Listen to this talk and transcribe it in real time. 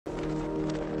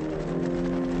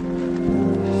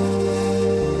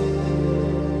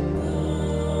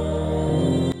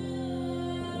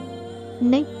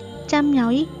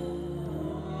Miao.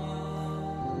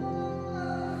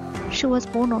 She was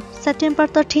born on September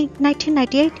 13,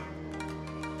 1998.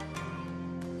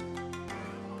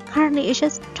 Currently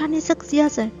ages 26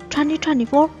 years in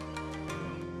 2024.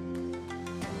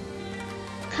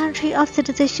 Country of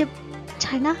citizenship,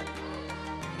 China.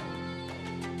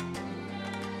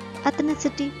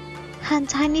 Ethnicity, Han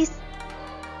Chinese.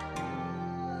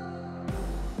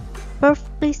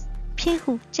 Birthplace,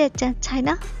 Pinghu, Zhejiang,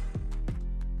 China.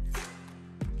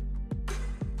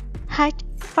 Height,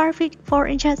 5 feet 4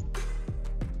 inches.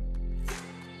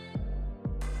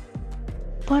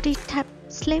 Body type,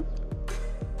 slim.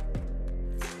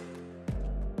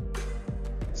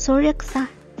 Zodiac sign,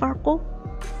 Virgo.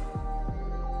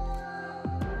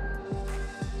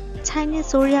 Chinese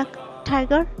zodiac,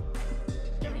 Tiger.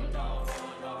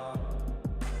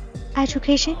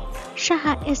 Education,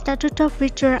 Shanghai Institute of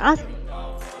Visual Arts.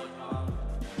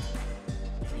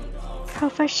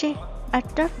 Profession,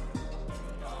 actor.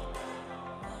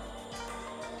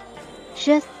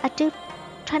 Years active,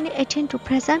 2018 to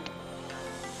present.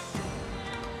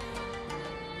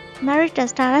 Married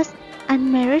status,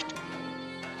 unmarried.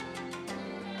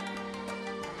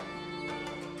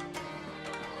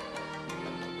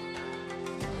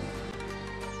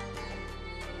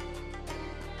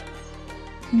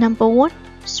 Number 1.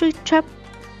 Street trap.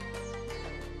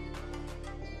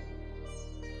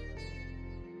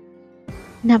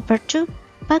 Number 2.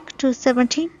 Back to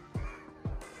 17.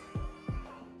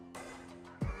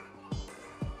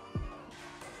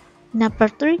 Number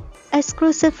 3.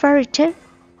 Exclusive fairy tale.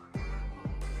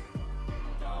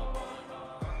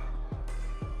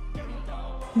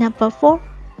 Number 4.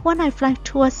 When I Fly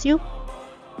Towards You.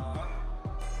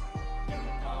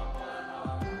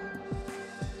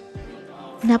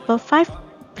 Number 5.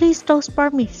 Please Don't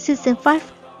Spoil Me, Season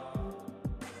 5.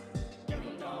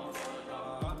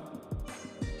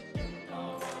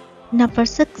 Number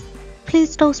 6.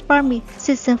 Please Don't Spoil Me,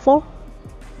 Season 4.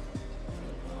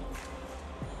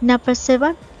 Number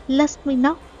 7. Let Me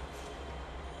Know.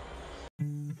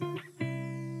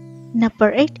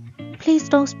 Number 8. Please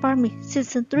Don't Spoil Me,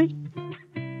 Season 3.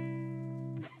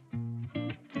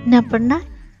 Number 9.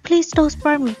 Please Don't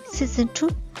Spoil Me, Season 2.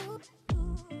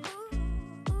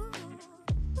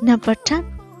 Number 10.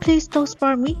 Please Don't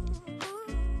Spoil Me.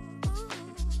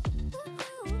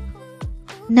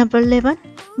 Number 11.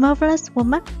 Marvelous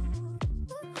Woman.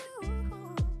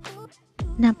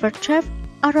 Number 12.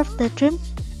 Out of the Dream.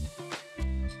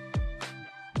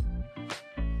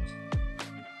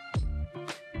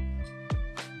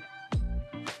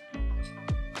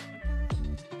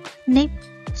 Name,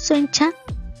 Sun Chan.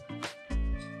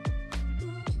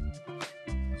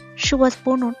 She was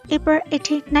born on April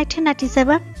 18,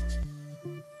 1997.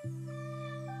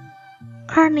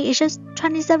 Currently ages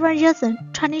 27 years in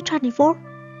 2024.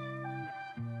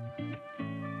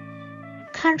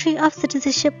 Country of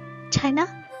citizenship, China.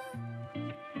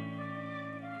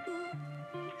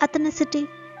 Ethnicity,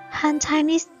 Han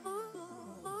Chinese.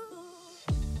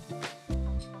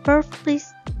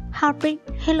 Birthplace, Harbin,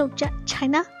 Heilongjiang,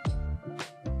 China.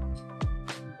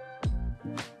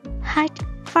 Height,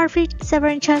 5 feet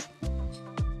 7 inches.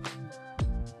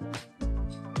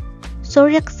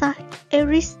 Zodiac sign,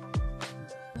 Aries.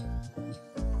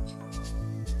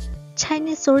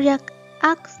 Chinese zodiac,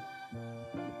 Ox.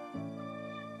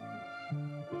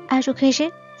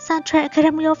 Education, Central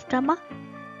Academy of Drama.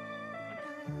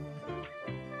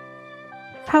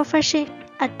 Profession,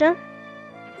 actor.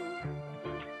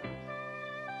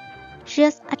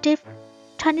 Years active,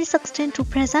 2016 to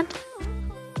present.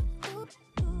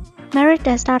 Married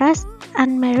status,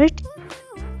 unmarried.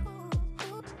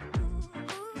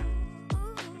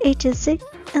 Agency,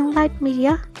 Enlight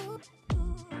Media.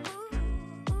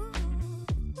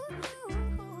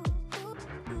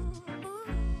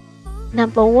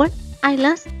 Number 1.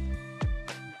 Islands.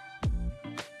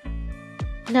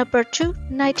 Number 2.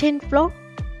 19th floor.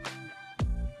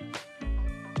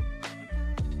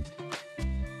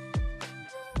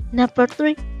 Number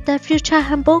 3. The Future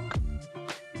Handbook.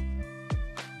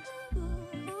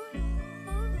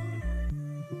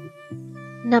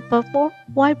 Number 4.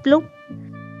 White Bloom.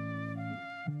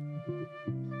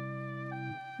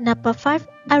 Number 5.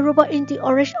 A Robot in the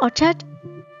Orange Orchard.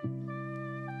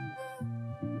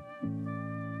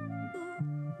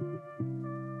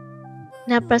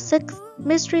 Number 6.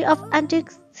 Mystery of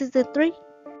Antiques Season 3.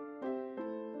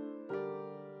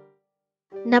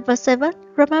 Number 7.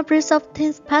 Remembrance of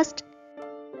Things Past.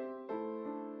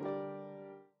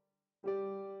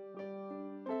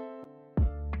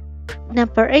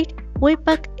 Number 8. Way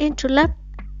Back into Love.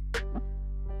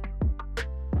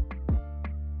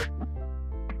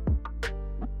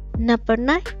 Number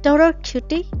 9. Daughter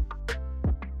Cutie.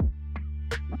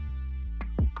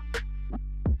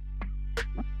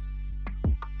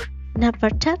 Number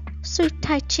 10. Sweet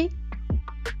Tai Chi.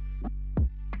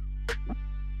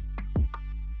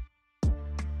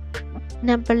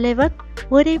 Number 11.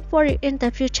 Waiting for you in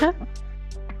the future.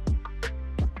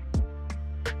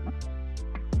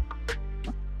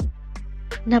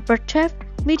 Number 12.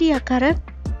 Media Garden.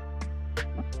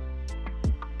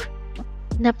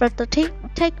 Number 13.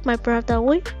 Take my brother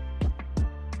away.